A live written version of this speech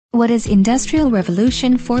What is Industrial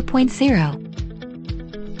Revolution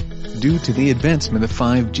 4.0? Due to the advancement of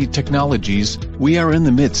 5G technologies, we are in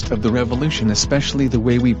the midst of the revolution, especially the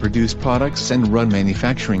way we produce products and run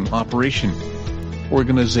manufacturing operation.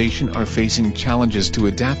 Organizations are facing challenges to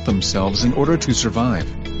adapt themselves in order to survive.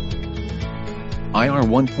 IR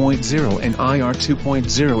 1.0 and IR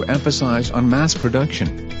 2.0 emphasize on mass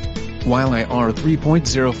production, while IR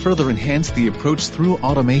 3.0 further enhance the approach through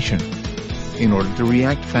automation. In order to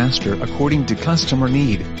react faster according to customer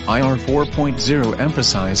need, IR 4.0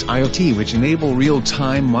 emphasize IoT, which enable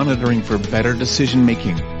real-time monitoring for better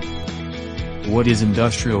decision-making. What is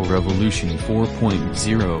Industrial Revolution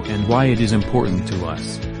 4.0 and why it is important to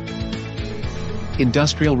us?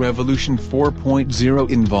 Industrial Revolution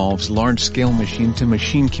 4.0 involves large-scale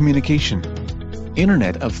machine-to-machine communication.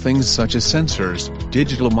 Internet of Things such as sensors,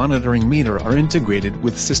 digital monitoring meter are integrated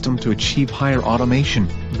with system to achieve higher automation,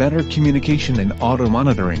 better communication and auto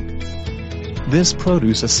monitoring. This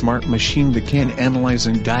produce a smart machine that can analyze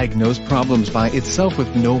and diagnose problems by itself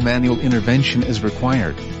with no manual intervention is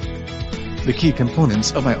required. The key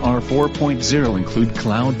components of IR 4.0 include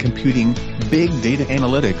cloud computing, big data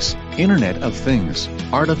analytics, Internet of Things,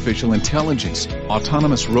 artificial intelligence,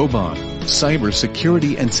 autonomous robot,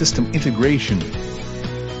 cybersecurity and system integration.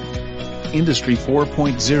 Industry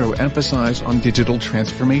 4.0 emphasize on digital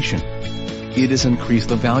transformation. It has increased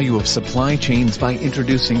the value of supply chains by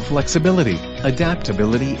introducing flexibility,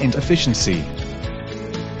 adaptability and efficiency.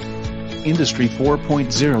 Industry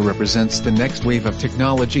 4.0 represents the next wave of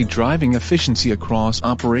technology driving efficiency across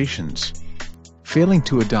operations. Failing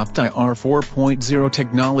to adopt IR 4.0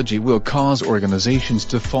 technology will cause organizations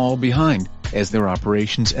to fall behind, as their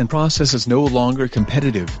operations and processes no longer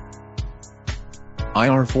competitive.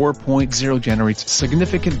 IR 4.0 generates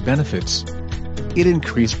significant benefits. It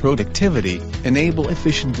increases productivity, enable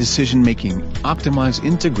efficient decision-making, optimize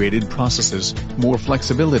integrated processes, more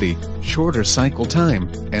flexibility, shorter cycle time,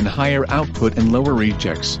 and higher output and lower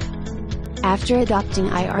rejects. After adopting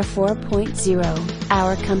IR 4.0,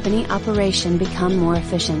 our company operation become more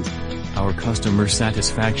efficient. Our customer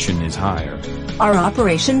satisfaction is higher. Our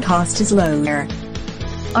operation cost is lower.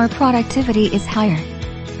 Our productivity is higher.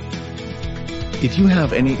 If you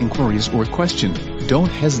have any inquiries or questions, don't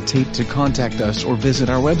hesitate to contact us or visit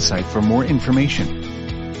our website for more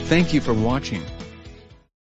information. Thank you for watching.